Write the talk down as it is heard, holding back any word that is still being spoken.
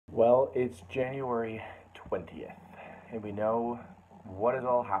Well, it's January 20th, and we know what has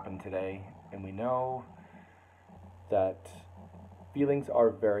all happened today, and we know that feelings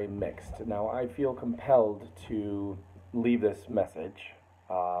are very mixed. Now, I feel compelled to leave this message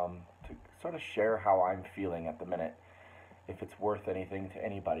to sort of share how I'm feeling at the minute, if it's worth anything to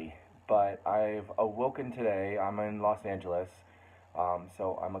anybody. But I've awoken today, I'm in Los Angeles,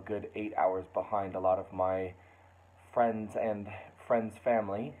 so I'm a good 8 hours behind a lot of my friends and friends'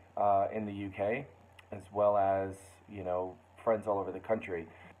 family in the UK, as well as, friends all over the country.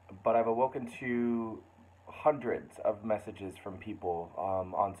 But I've awoken to hundreds of messages from people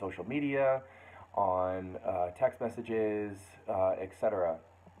on social media, on text messages, etc.,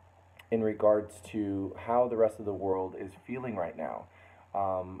 in regards to how the rest of the world is feeling right now.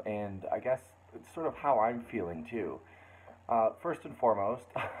 And I guess it's sort of how I'm feeling too. First and foremost,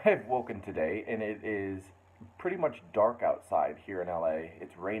 I've woken today and it is pretty much dark outside here in LA.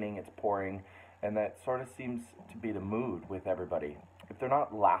 It's raining, it's pouring, and that sort of seems to be the mood with everybody. If they're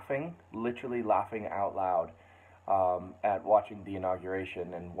not laughing, literally laughing out loud at watching the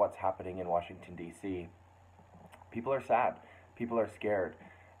inauguration and what's happening in Washington, D.C., people are sad, people are scared.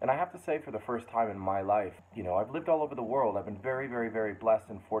 And I have to say, for the first time in my life, I've lived all over the world. I've been very, very, very blessed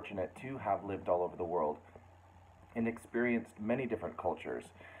and fortunate to have lived all over the world and experienced many different cultures,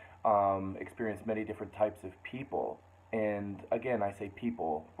 experienced many different types of people. And again, I say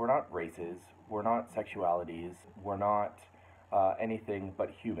people, we're not races, we're not sexualities, we're not anything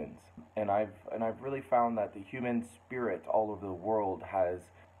but humans. And I've really found that the human spirit all over the world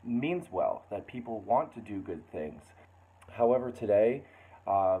means well, that people want to do good things. However, today,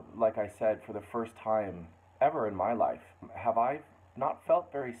 like I said, for the first time ever in my life, have I not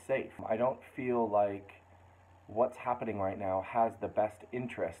felt very safe. I don't feel like what's happening right now has the best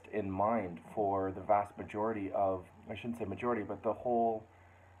interest in mind for the vast majority of, I shouldn't say majority, but the whole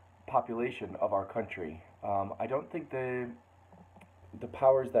population of our country. I don't think the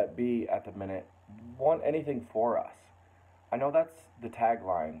powers that be at the minute want anything for us. I know that's the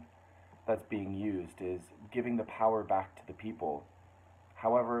tagline that's being used, is giving the power back to the people.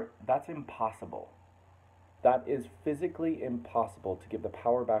 However, that's impossible. That is physically impossible to give the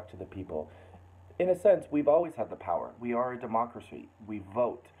power back to the people. In a sense, we've always had the power. We are a democracy. We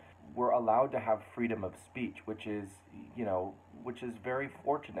vote. We're allowed to have freedom of speech, which is very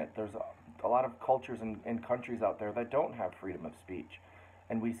fortunate. There's a lot of cultures and countries out there that don't have freedom of speech,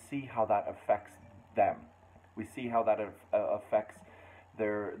 and we see how that affects them. We see how that affects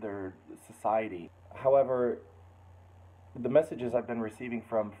their society. However, the messages I've been receiving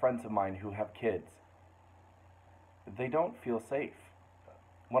from friends of mine who have kids, they don't feel safe.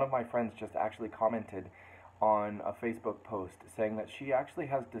 One of my friends just actually commented on a Facebook post saying that she actually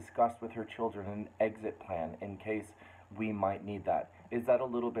has discussed with her children an exit plan in case we might need that. Is that a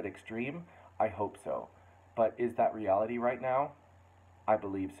little bit extreme? I hope so. But is that reality right now? I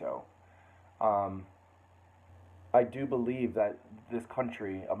believe so. I do believe that this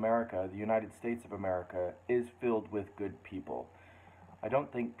country, America, the United States of America, is filled with good people. I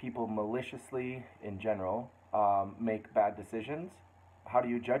don't think people maliciously, in general, make bad decisions. How do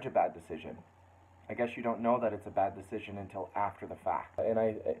you judge a bad decision? I guess you don't know that it's a bad decision until after the fact.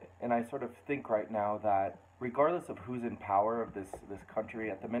 And I sort of think right now that regardless of who's in power of this country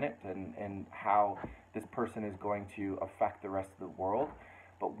at the minute and how this person is going to affect the rest of the world,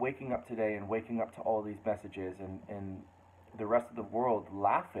 but waking up today and waking up to all these messages and the rest of the world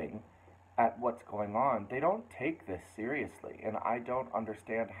laughing at what's going on, they don't take this seriously. And I don't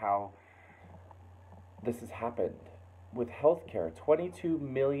understand how this has happened. With healthcare, 22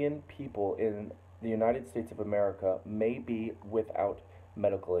 million people in the United States of America may be without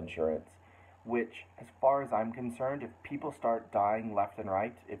medical insurance, which, as far as I'm concerned, if people start dying left and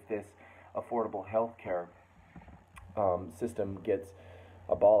right, if this affordable healthcare system gets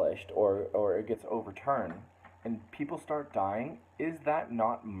abolished or it gets overturned, and people start dying, is that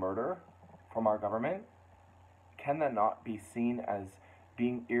not murder from our government? Can that not be seen as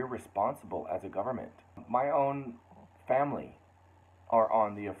being irresponsible as a government? My own family are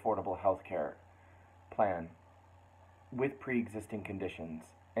on the affordable health care plan with pre-existing conditions,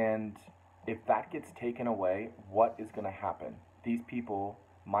 and if that gets taken away, what is going to happen? These people,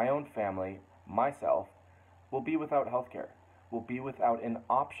 my own family, myself, will be without health care, will be without an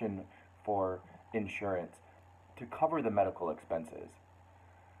option for insurance to cover the medical expenses.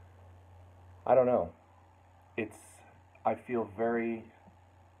 I don't know. I feel very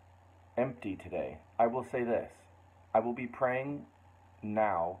empty today. I will say this. I will be praying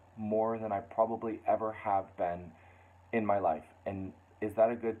now more than I probably ever have been in my life. And is that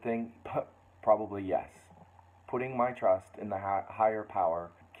a good thing? Probably yes. Putting my trust in the higher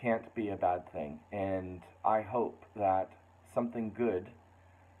power, can't be a bad thing. And I hope that something good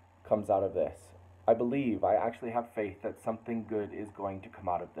comes out of this. I actually have faith that something good is going to come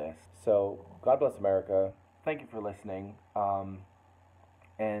out of this. So, God bless America. Thank you for listening.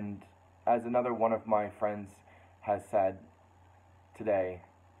 And as another one of my friends has said today,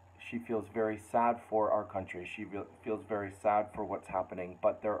 she feels very sad for our country. She feels very sad for what's happening,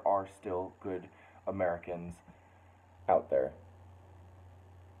 but there are still good Americans out there.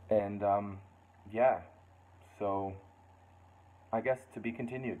 And yeah, so I guess to be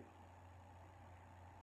continued.